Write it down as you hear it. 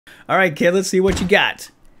Alright, kid, let's see what you got.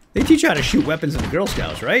 They teach you how to shoot weapons in the Girl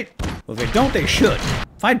Scouts, right? Well, if they don't, they should.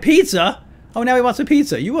 Find pizza? Oh, now he wants a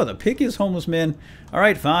pizza. You are the pickiest homeless man.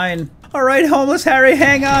 Alright, fine. Alright, homeless Harry,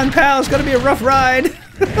 hang on, pal. It's gonna be a rough ride.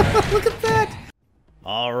 Look at that.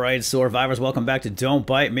 Alright, survivors, welcome back to Don't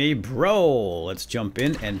Bite Me, Bro. Let's jump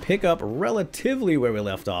in and pick up relatively where we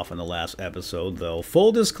left off in the last episode, though.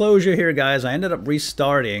 Full disclosure here, guys, I ended up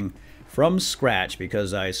restarting from scratch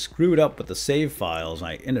because I screwed up with the save files.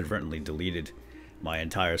 I inadvertently deleted my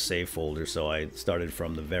entire save folder, so I started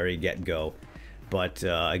from the very get-go. But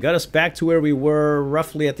I got us back to where we were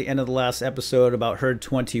roughly at the end of the last episode, about herd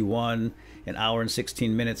 21, an hour and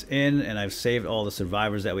 16 minutes in, and I've saved all the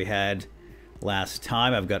survivors that we had last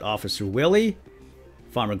time. I've got Officer Willie,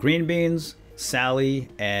 Farmer Greenbeans, Sally,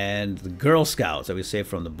 and the Girl Scouts that we saved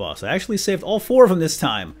from the bus. I actually saved all 4 of them this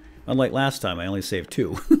time. Unlike last time, I only saved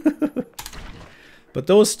 2. But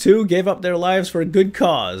those 2 gave up their lives for a good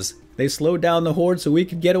cause. They slowed down the horde so we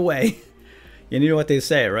could get away. And you know what they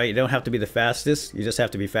say, right? You don't have to be the fastest. You just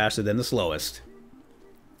have to be faster than the slowest.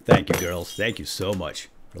 Thank you, girls. Thank you so much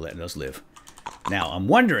for letting us live. Now, I'm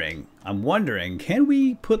wondering, can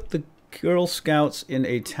we put the Girl Scouts in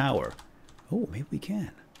a tower? Oh, maybe we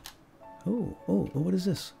can. Oh, what is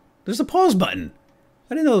this? There's a pause button.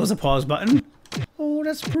 I didn't know there was a pause button. Oh,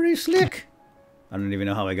 that's pretty slick. I don't even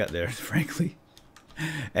know how I got there, frankly.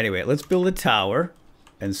 Anyway, let's build a tower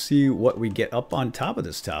and see what we get up on top of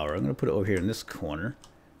this tower. I'm going to put it over here in this corner.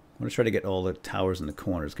 I'm going to try to get all the towers in the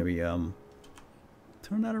corners. Can we turn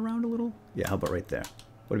that around a little? Yeah, how about right there?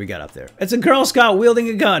 What do we got up there? It's a Girl Scout wielding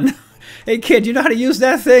a gun. Hey, kid, you know how to use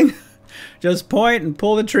that thing? Just point and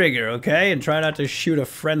pull the trigger, okay? And try not to shoot a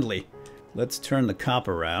friendly. Let's turn the cop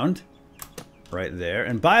around. Right there.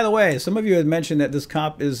 And by the way, some of you had mentioned that this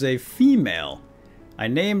cop is a female. I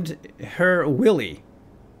named her Willie.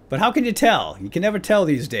 But how can you tell? You can never tell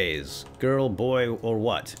these days. Girl, boy, or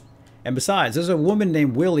what. And besides, there's a woman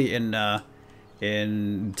named Willie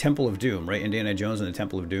in Temple of Doom, right? Indiana Jones in the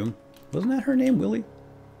Temple of Doom. Wasn't that her name, Willie?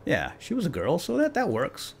 Yeah, she was a girl, so that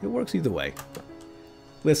works. It works either way.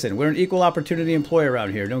 Listen, we're an equal opportunity employer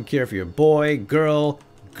around here. Don't care if you're a boy, girl,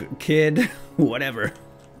 kid, whatever.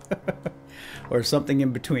 Or something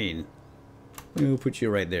in between. We'll put you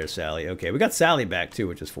right there, Sally. Okay, we got Sally back too,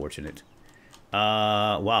 which is fortunate.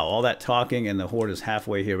 Wow, all that talking and the horde is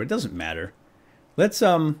halfway here, but it doesn't matter. Let's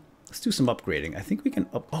do some upgrading. I think we can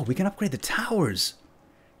we can upgrade the towers.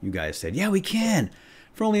 You guys said, yeah, we can.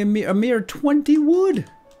 For only a mere 20 wood.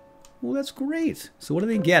 Well, that's great. So what do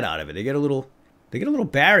they get out of it? They get a little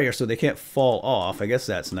barrier so they can't fall off. I guess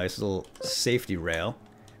that's a nice little safety rail.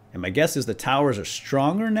 And my guess is the towers are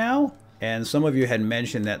stronger now. And some of you had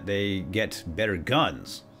mentioned that they get better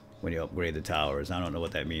guns when you upgrade the towers. I don't know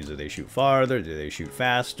what that means. Do they shoot farther? Do they shoot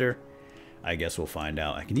faster? I guess we'll find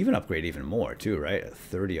out. I can even upgrade even more too, right?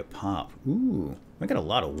 30 a pop. Ooh, I got a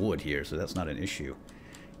lot of wood here, so that's not an issue.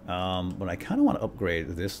 But I kind of want to upgrade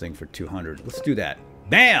this thing for 200. Let's do that.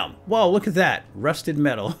 Bam! Whoa, look at that. Rusted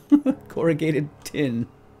metal. Corrugated tin.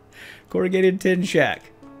 Corrugated tin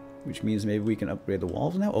shack. Which means maybe we can upgrade the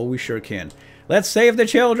walls now? Oh, we sure can. Let's save the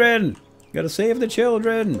children! Gotta save the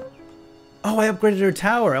children! Oh, I upgraded her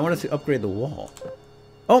tower. I wanted to upgrade the wall.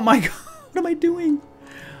 Oh my god, what am I doing?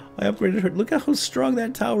 I upgraded her. Look at how strong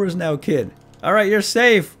that tower is now, kid. Alright, you're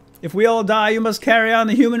safe. If we all die, you must carry on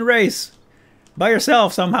the human race. By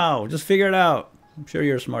yourself somehow. Just figure it out. I'm sure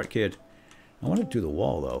you're a smart kid. I want to do the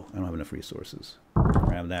wall, though. I don't have enough resources.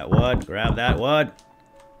 Grab that wood. Grab that wood.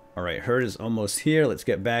 Alright, herd is almost here. Let's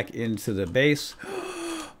get back into the base.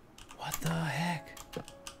 What the heck?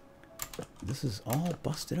 This is all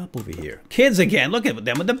busted up over here. Kids again! Look at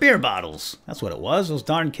them with the beer bottles! That's what it was, those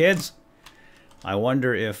darn kids. I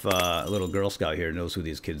wonder if a little Girl Scout here knows who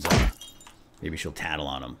these kids are. Maybe she'll tattle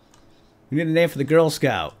on them. We need a name for the Girl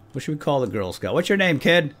Scout. What should we call the Girl Scout? What's your name,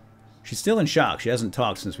 kid? She's still in shock. She hasn't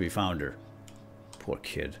talked since we found her. Poor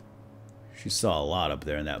kid. She saw a lot up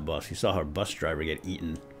there in that bus. She saw her bus driver get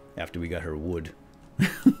eaten after we got her wood.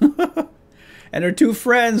 And her 2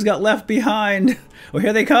 friends got left behind. Oh,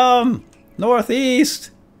 here they come!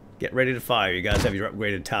 Northeast! Get ready to fire. You guys have your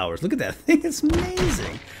upgraded towers. Look at that thing. It's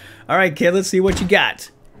amazing. Alright, kid, let's see what you got.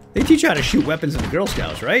 They teach you how to shoot weapons in the Girl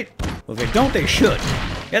Scouts, right? Well, if they don't, they should.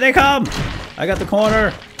 Here they come! I got the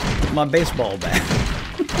corner with my baseball bat.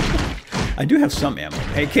 I do have some ammo.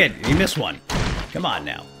 Hey, kid, you missed one. Come on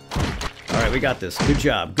now. Alright, we got this. Good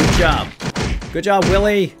job. Good job. Good job,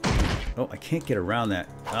 Willie. Oh, I can't get around that.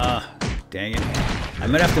 Dang it. I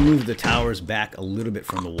might have to move the towers back a little bit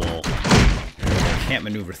from the wall. I can't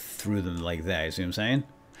maneuver through them like that. You see what I'm saying?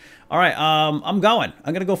 Alright, I'm going.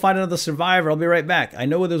 I'm going to go find another survivor. I'll be right back. I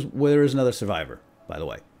know where there is another survivor, by the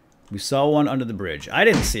way. We saw one under the bridge. I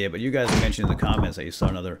didn't see it, but you guys mentioned in the comments that you saw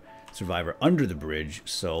another survivor under the bridge.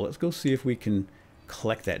 So let's go see if we can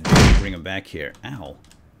collect that dude and bring him back here. Ow.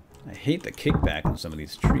 I hate the kickback on some of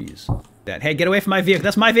these trees. Hey, get away from my vehicle.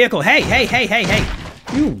 That's my vehicle. Hey, hey, hey, hey,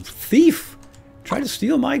 hey. You thief. Try to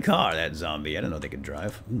steal my car, that zombie. I didn't know they could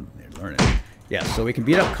drive. They're learning. Yeah, so we can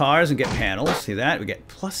beat up cars and get panels. See that? We get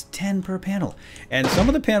plus 10 per panel. And some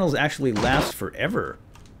of the panels actually last forever.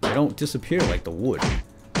 They don't disappear like the wood.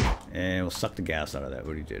 And we'll suck the gas out of that.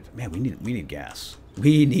 What he did. Man, we need gas.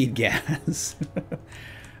 We need gas.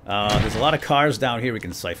 There's a lot of cars down here we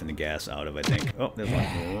can siphon the gas out of, I think. Oh, there's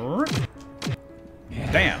one.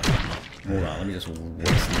 Bam! Hold on, let me just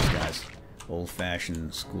waste these guys.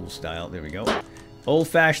 Old-fashioned school style. There we go.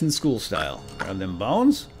 Old-fashioned school style. Grab them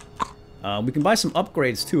bones. We can buy some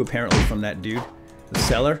upgrades, too, apparently, from that dude. The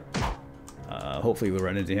seller. Hopefully we'll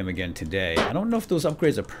run into him again today. I don't know if those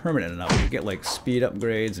upgrades are permanent enough. You get, like, speed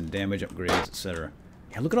upgrades and damage upgrades, etc.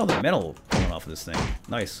 Yeah, look at all the metal pulling off of this thing.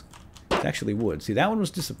 Nice. It's actually wood. See, that one was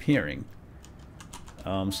disappearing.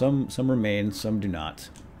 Some remain, some do not.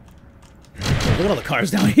 Oh, look at all the cars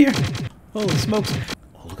down here. Holy smokes.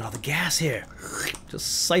 Oh, look at all the gas here.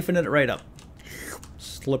 Just siphoning it right up.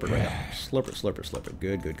 Slip it right up. Slip it, slip it, slip it.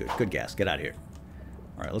 Good, good, good. Good gas. Get out of here.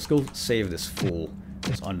 Alright, let's go save this fool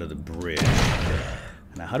that's under the bridge.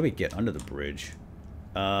 Now, how do we get under the bridge?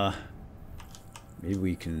 Maybe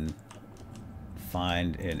we can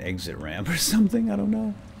find an exit ramp or something. I don't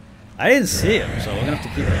know. I didn't see him, so we're gonna have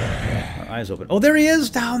to keep our eyes open. Oh, there he is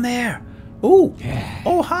down there. Ooh.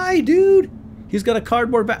 Oh, hi, dude. He's got a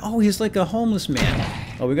cardboard bag. Oh, he's like a homeless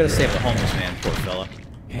man. Oh, we gotta save the homeless man, poor fella.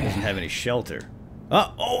 He doesn't have any shelter.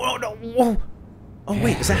 Oh, no. Whoa. Oh,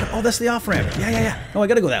 wait, is that... Oh, that's the off-ramp. Yeah. No, I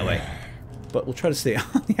gotta go that way. But we'll try to stay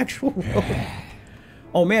on the actual road.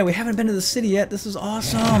 Oh, man, we haven't been to the city yet. This is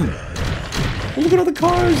awesome. Oh, look at all the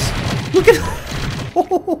cars. Look at...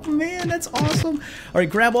 Oh, man, that's awesome. All right,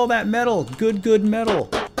 grab all that metal. Good metal.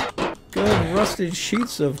 Good rusted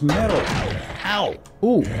sheets of metal. Ow.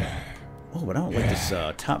 Ooh. Oh, but I don't like this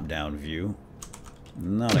top-down view.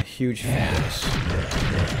 Not a huge fan of this.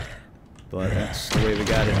 But that's the way we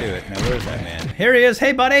gotta do it. Now, where's that man? Here he is.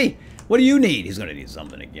 Hey, buddy. What do you need? He's gonna need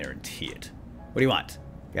something, I guarantee it. What do you want?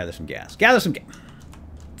 Gather some gas. Gather some gas.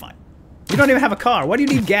 Fine. You don't even have a car. What do you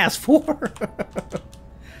need gas for?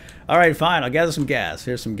 Alright, fine. I'll gather some gas.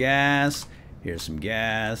 Here's some gas. Here's some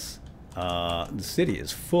gas. The city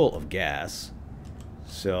is full of gas.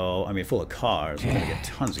 So, I mean, full of cars. We're gonna get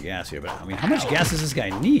tons of gas here. But, I mean, how much gas does this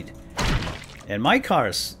guy need? And my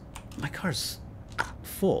car's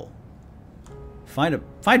full. Find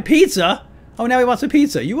pizza? Oh, now he wants a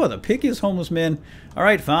pizza. You are the pickiest homeless man.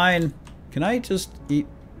 Alright, fine. Can I just eat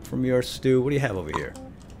from your stew? What do you have over here?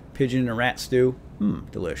 Pigeon and rat stew?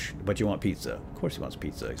 Delish. But you want pizza. Of course he wants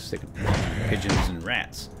pizza. He's sick of pigeons and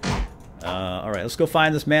rats. Alright, let's go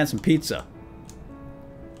find this man some pizza.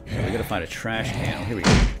 So we gotta find a trash can. Oh, here we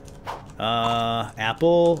go.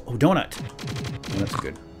 Apple. Oh, donut. Oh, that's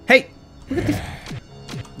good. Hey! Look at this.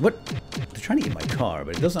 What? They're trying to eat my car,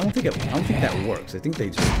 but it doesn't. I don't think that works. I think they're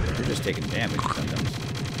just taking damage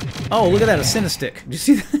sometimes. Oh, look at that! A Cinestick. Did you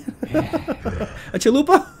see that? A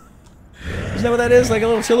chalupa? Isn't that what that is? Like a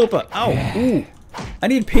little chalupa. Ow! Ooh! I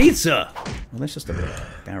need pizza. Well, that's just a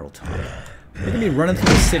barrel top. Look at me running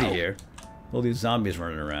through the city here. All these zombies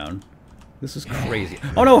running around. This is crazy.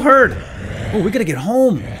 Oh no, herd! Oh, we gotta get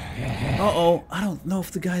home. Uh-oh. I don't know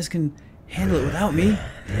if the guys can handle it without me.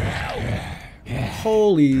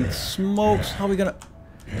 Holy smokes, how are we gonna...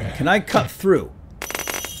 Can I cut through?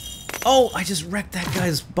 Oh, I just wrecked that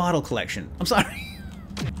guy's bottle collection. I'm sorry.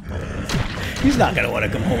 He's not gonna want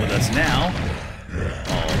to come home with us now.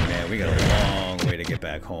 Oh man, we got a long way to get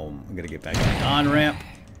back home. We gotta get back on the on-ramp.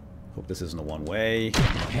 Hope this isn't a one-way.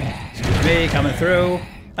 Excuse me, coming through.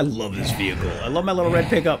 I love this vehicle. I love my little red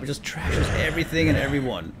pickup. It just trashes everything and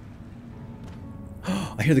everyone.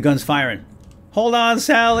 I hear the guns firing. Hold on,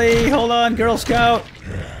 Sally. Hold on, Girl Scout.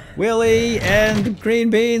 Willie and green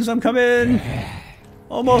beans, I'm coming.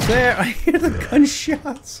 Almost there. I hear the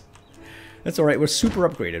gunshots. That's alright. We're super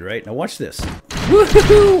upgraded, right? Now watch this.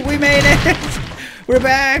 Woohoo! We made it! We're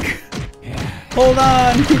back! Hold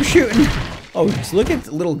on. Keep shooting. Oh, just look at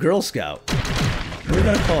the little Girl Scout. What are we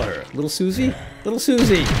going to call her? Little Susie? Little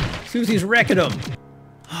Susie. Susie's wrecking them.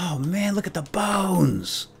 Oh, man. Look at the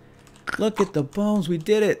bones. Look at the bones. We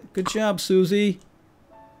did it. Good job, Susie.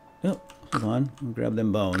 Oh, hold on. I'll grab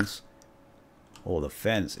them bones. Oh, the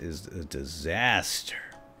fence is a disaster.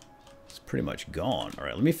 It's pretty much gone. All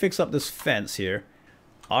right, let me fix up this fence here.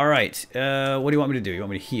 All right. What do you want me to do? You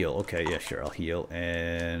want me to heal? Okay, yeah, sure. I'll heal.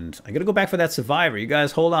 And I got to go back for that survivor. You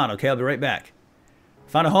guys hold on, okay? I'll be right back.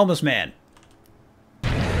 Found a homeless man.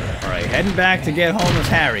 Alright, heading back to get homeless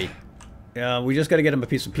Harry. We just gotta get him a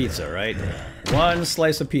piece of pizza, right? One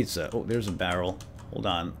slice of pizza. Oh, there's a barrel. Hold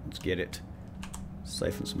on. Let's get it.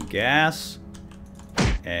 Siphon some gas.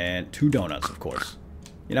 And 2 donuts, of course.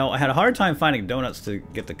 You know, I had a hard time finding donuts to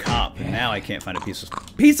get the cop, and now I can't find a piece of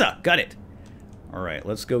pizza! Got it! Alright,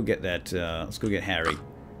 let's go get that, let's go get Harry.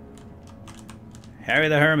 Harry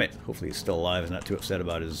the Hermit. Hopefully he's still alive. He's not too upset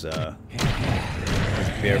about his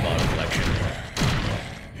beer bottle collection.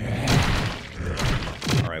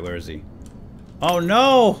 Alright, where is he? Oh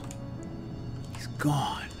no! He's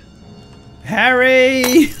gone.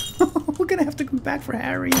 Harry! We're gonna have to come back for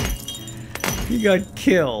Harry. He got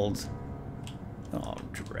killed. Oh,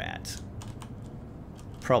 drat.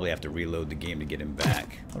 Probably have to reload the game to get him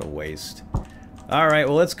back. What a waste. Alright,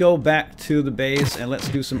 well, let's go back to the base and let's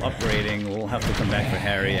do some upgrading. We'll have to come back for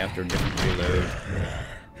Harry after a different reload.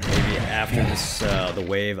 Maybe after this, the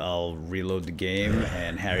wave, I'll reload the game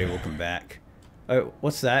and Harry will come back. Oh,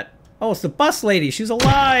 what's that? Oh, it's the bus lady. She's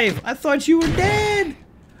alive. I thought you were dead.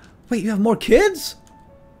 Wait, you have more kids?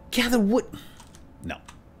 Gather wood. No.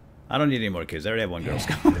 I don't need any more kids. I already have one Girl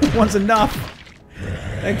Scout. One's enough.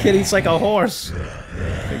 That kid eats like a horse.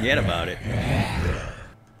 Forget about it.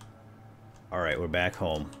 Alright, we're back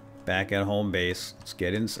home. Back at home base. Let's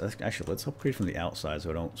get in. Actually, let's upgrade from the outside so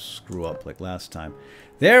I don't screw up like last time.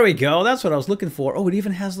 There we go. That's what I was looking for. Oh, it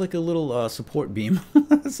even has like a little support beam.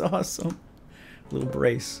 That's awesome. Little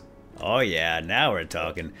brace. Oh yeah, now we're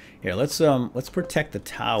talking. Here, let's protect the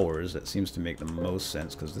towers. That seems to make the most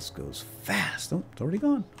sense because this goes fast. Oh, it's already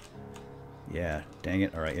gone. Yeah, dang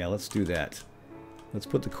it. All right, yeah, let's do that. Let's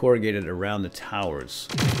put the corrugated around the towers.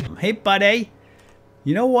 Hey, buddy.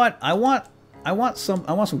 You know what? I want some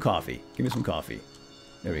coffee. Give me some coffee.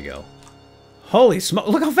 There we go. Holy smoke!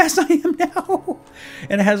 Look how fast I am now.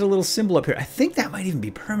 And it has a little symbol up here. I think that might even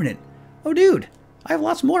be permanent. Oh, dude. I have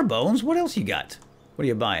lots more bones. What else you got? What are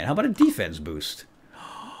you buying? How about a defense boost?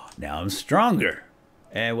 Now I'm stronger.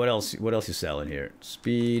 And what else? What else you selling here?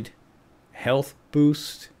 Speed, health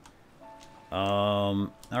boost.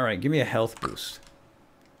 All right, give me a health boost.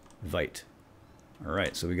 Vite. All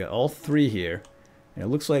right, so we got all 3 here, and it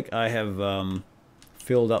looks like I have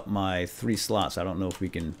filled up my 3 slots. I don't know if we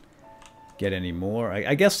can get any more.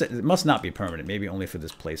 I guess it must not be permanent. Maybe only for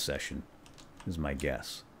this play session. Is my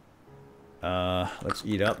guess. Let's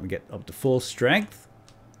eat up and get up to full strength.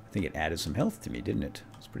 I think it added some health to me, didn't it?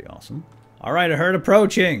 That's pretty awesome. Alright, a herd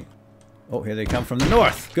approaching. Oh, here they come from the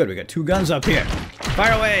north. Good, we got 2 guns up here.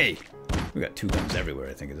 Fire away! We got 2 guns everywhere,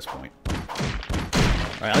 I think, at this point.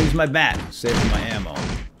 Alright, I'll use my bat. Saving my ammo.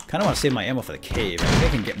 Kind of want to save my ammo for the cave. I think I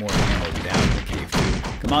can get more ammo down in the cave,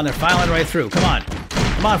 too. Come on, they're filing right through. Come on.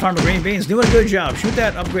 Come on, Farmer Green Beans. Doing a good job. Shoot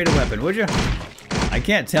that upgraded weapon, would you? I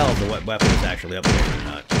can't tell if the weapon is actually upgraded or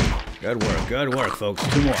not. Good work, folks.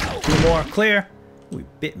 2 more. 2 more. Clear. Ooh, he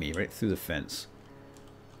bit me right through the fence.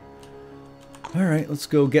 Alright, let's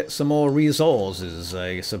go get some more resources,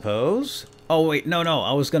 I suppose. Oh, wait. No.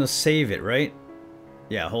 I was going to save it, right?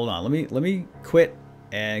 Yeah, hold on. Let me quit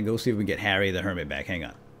and go see if we get Harry the Hermit back. Hang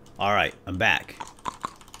on. Alright, I'm back.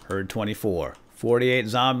 Herd 24. 48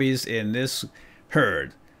 zombies in this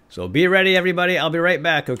herd. So be ready, everybody. I'll be right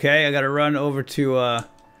back, okay? I got to run over to,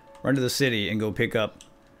 run to the city and go pick up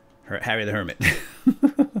Harry the Hermit.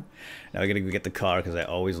 Now I gotta go get the car because I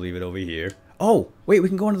always leave it over here. Oh, wait, we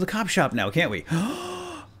can go into the cop shop now, can't we?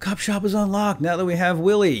 Cop shop is unlocked now that we have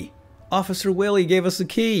Willie. Officer Willie gave us the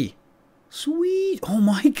key. Sweet. Oh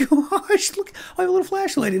my gosh, look, I have a little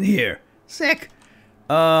flashlight in here. Sick.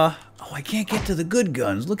 Oh, I can't get to the good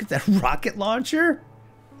guns. Look at that rocket launcher.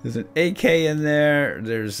 There's an AK in there.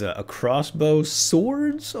 There's a crossbow,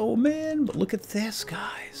 swords. Oh man, but look at this,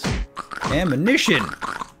 guys. Ammunition.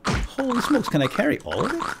 Holy smokes, can I carry all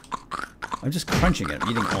of it? I'm just crunching it. I'm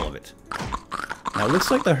eating all of it. Now, it looks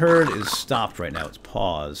like the herd is stopped right now. It's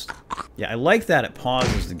paused. Yeah, I like that it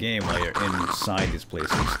pauses the game while you're inside these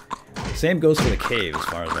places. Same goes for the cave, as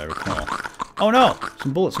far as I recall. Oh no!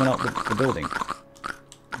 Some bullets went out the building.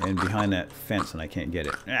 And behind that fence, and I can't get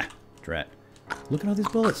it. Ah, drat. Look at all these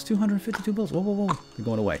bullets. 252 bullets. Whoa, whoa, whoa. They're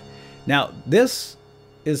going away. Now, this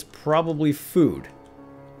is probably food.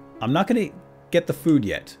 I'm not going to get the food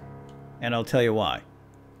yet. And I'll tell you why.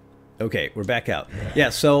 Okay, we're back out.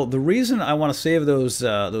 Yeah, so the reason I want to save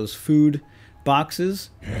those food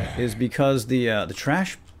boxes is because the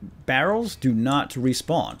trash barrels do not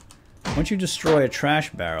respawn. Once you destroy a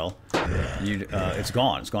trash barrel, it's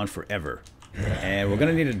gone. It's gone forever. And we're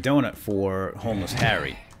going to need a donut for homeless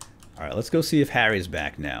Harry. Alright, let's go see if Harry's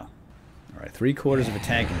back now. Alright, 3/4 of a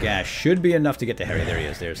tank of gas should be enough to get to Harry. There he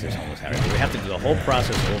is. There's homeless Harry. But we have to do the whole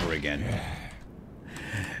process over again.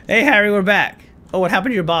 Hey, Harry, we're back. Oh, what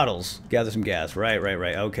happened to your bottles? Gather some gas. Right.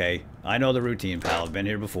 Okay. I know the routine, pal. I've been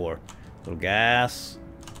here before. Little gas.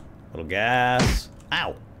 Little gas.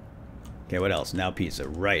 Ow. Okay, what else? Now pizza.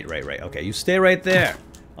 Right. Okay, you stay right there.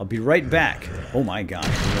 I'll be right back. Oh my god.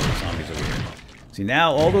 There's no zombies over here. See,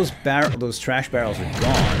 now all those trash barrels are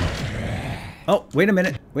gone. Oh, wait a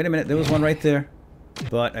minute. There was one right there.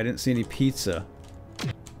 But I didn't see any pizza.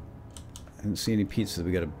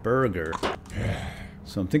 We got a burger.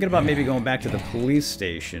 So I'm thinking about maybe going back to the police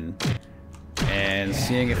station and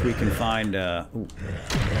seeing if we can find, ooh,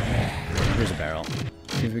 here's a barrel.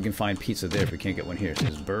 See if we can find pizza there if we can't get one here. So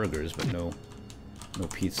there's burgers, but no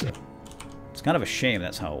pizza. It's kind of a shame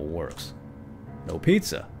that's how it works. No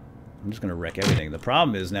pizza. I'm just going to wreck everything. The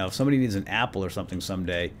problem is now if somebody needs an apple or something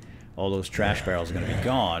someday, all those trash barrels are going to be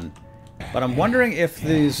gone. But I'm wondering if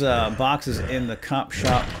these boxes in the cop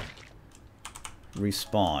shop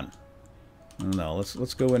respawn. No,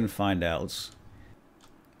 let's go in and find out.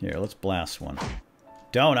 Let's blast one.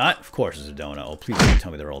 Donut? Of course it's a donut. Oh, please don't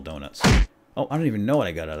tell me they're all donuts. Oh, I don't even know what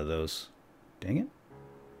I got out of those. Dang it.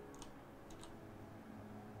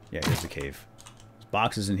 Yeah, here's the cave. There's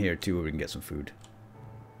boxes in here too where we can get some food.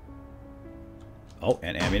 Oh,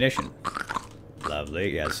 and ammunition.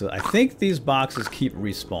 Lovely. Yeah, so I think these boxes keep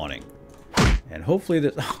respawning. And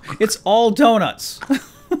hopefully it's all donuts.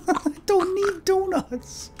 I don't need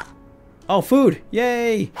donuts. Oh, food!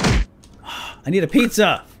 Yay! I need a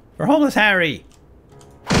pizza for homeless Harry.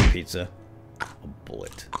 Pizza. A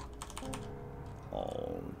bullet.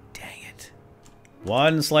 Oh, dang it!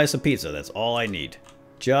 One slice of pizza. That's all I need.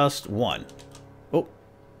 Just one.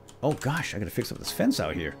 Oh gosh! I gotta fix up this fence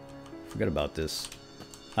out here. Forget about this.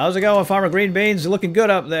 How's it going, Farmer Green Beans? You're looking good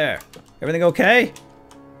up there. Everything okay?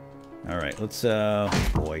 Alright, let's,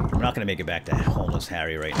 boy, we're not going to make it back to homeless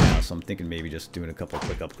Harry right now, so I'm thinking maybe just doing a couple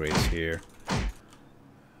quick upgrades here.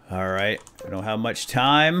 Alright, we don't have much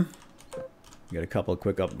time. We got a couple of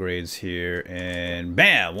quick upgrades here, and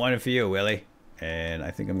bam! One for you, Willie. And I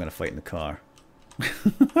think I'm going to fight in the car.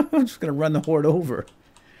 I'm just going to run the horde over.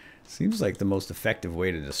 Seems like the most effective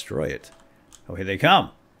way to destroy it. Oh, here they come.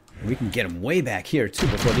 We can get them way back here, too,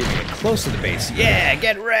 before they even get close to the base. Yeah,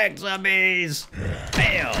 get wrecked, zombies!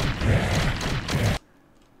 Bam!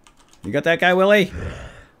 You got that guy, Willie?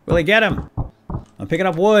 Willie, get him! I'm picking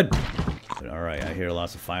up wood. Alright, I hear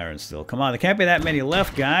lots of firing still. Come on, there can't be that many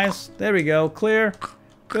left, guys. There we go, clear.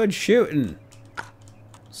 Good shooting.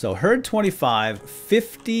 So, herd 25,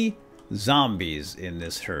 50 zombies in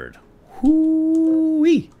this herd.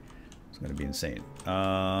 Hoo-wee! It's gonna be insane. Oh, a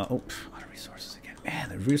lot of resources. Man,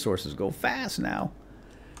 the resources go fast now.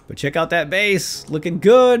 But check out that base. Looking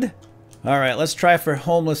good. Alright, let's try for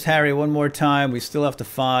homeless Harry one more time. We still have to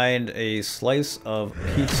find a slice of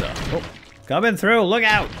pizza. Oh, coming through. Look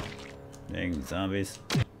out. Dang zombies.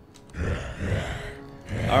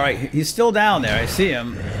 Alright, he's still down there. I see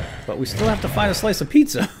him. But we still have to find a slice of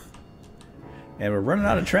pizza. And we're running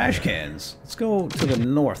out of trash cans. Let's go to the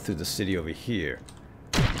north through the city over here.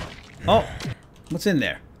 Oh, what's in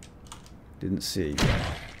there? Didn't see.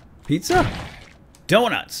 Pizza?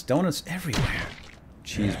 Donuts! Donuts everywhere.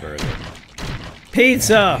 Cheeseburger.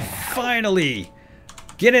 Pizza! Finally!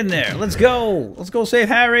 Get in there. Let's go! Let's go save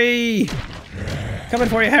Harry! Coming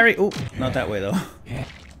for you, Harry! Oh, not that way, though.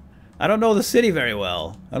 I don't know the city very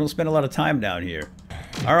well. I don't spend a lot of time down here.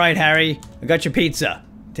 Alright, Harry. I got your pizza.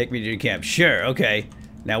 Take me to your camp. Sure, okay.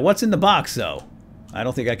 Now, what's in the box, though? I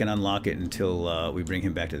don't think I can unlock it until we bring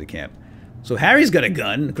him back to the camp. So Harry's got a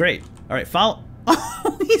gun. Great. All right, follow.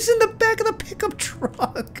 Oh, he's in the back of the pickup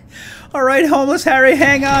truck. All right, homeless Harry,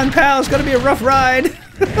 hang on, pal. It's going to be a rough ride.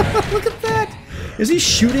 Look at that. Is he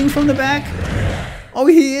shooting from the back? Oh,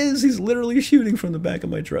 he is. He's literally shooting from the back of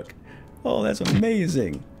my truck. Oh, that's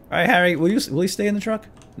amazing. All right, Harry, will you stay in the truck?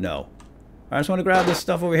 No. All right, I just want to grab this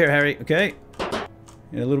stuff over here, Harry. Okay.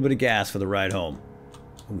 And a little bit of gas for the ride home.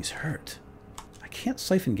 Oh, he's hurt. I can't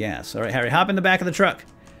siphon gas. All right, Harry, hop in the back of the truck.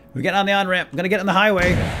 We're getting on the on-ramp. I'm going to get on the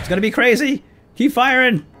highway. It's going to be crazy. Keep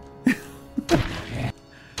firing.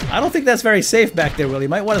 I don't think that's very safe back there, Willie. You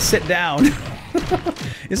might want to sit down.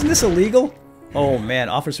 Isn't this illegal? Oh, man.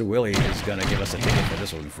 Officer Willie is going to give us a ticket for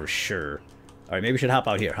this one for sure. All right, maybe we should hop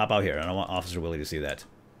out here. Hop out here. I don't want Officer Willie to see that.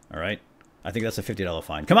 All right? I think that's a $50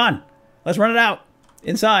 fine. Come on. Let's run it out.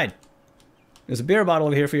 Inside. There's a beer bottle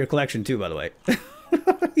over here for your collection, too, by the way.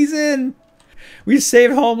 He's in. We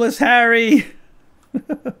saved homeless Harry.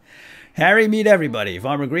 Harry, meet everybody.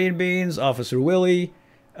 Farmer Green Beans, Officer Willie,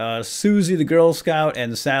 Susie the Girl Scout,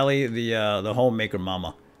 and Sally the homemaker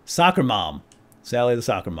mama. Soccer mom. Sally the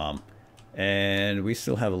soccer mom. And we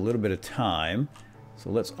still have a little bit of time. So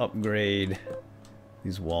let's upgrade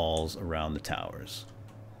these walls around the towers.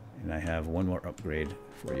 And I have one more upgrade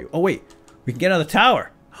for you. Oh, wait. We can get on the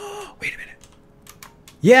tower. Wait a minute.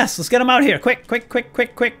 Yes, let's get him out here. Quick, quick, quick,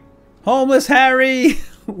 quick, quick. Homeless Harry.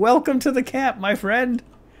 Welcome to the camp, my friend.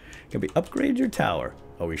 Can we upgrade your tower?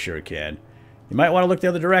 Oh, we sure can. You might want to look the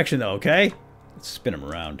other direction, though, okay? Let's spin him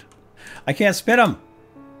around. I can't spin him.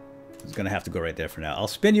 He's going to have to go right there for now. I'll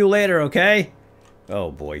spin you later, okay? Oh,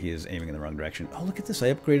 boy, he is aiming in the wrong direction. Oh, look at this.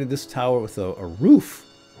 I upgraded this tower with a roof.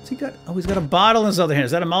 What's he got? Oh, he's got a bottle in his other hand.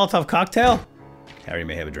 Is that a Molotov cocktail? Harry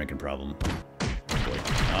may have a drinking problem. Oh, boy.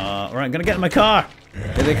 All right, I'm going to get in my car.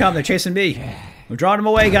 Here they come. They're chasing me. I'm drawing them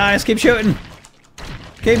away, guys. Keep shooting.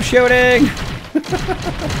 Keep shooting.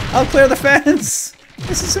 I'll clear the fence.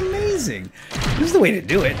 This is amazing. This is the way to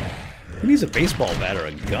do it. Who needs a baseball bat or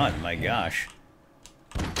a gun? My gosh.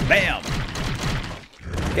 Bam.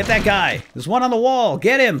 Get that guy. There's one on the wall.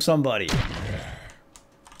 Get him, somebody.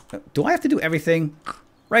 Do I have to do everything?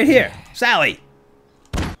 Right here. Sally.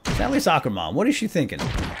 Sally Soccer Mom. What is she thinking?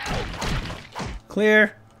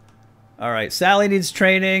 Clear. All right. Sally needs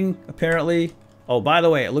training, apparently. Oh, by the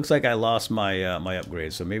way, it looks like I lost my my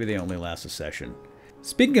upgrades, so maybe they only last a session.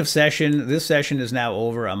 Speaking of session, this session is now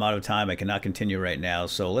over. I'm out of time. I cannot continue right now,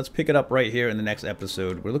 so let's pick it up right here in the next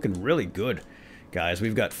episode. We're looking really good, guys.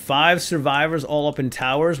 We've got 5 survivors all up in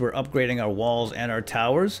towers. We're upgrading our walls and our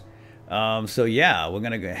towers. So yeah, we're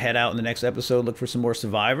going to head out in the next episode, look for some more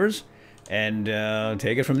survivors, and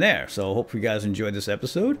take it from there. So I hope you guys enjoyed this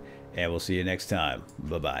episode, and we'll see you next time.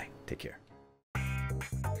 Bye-bye. Take care.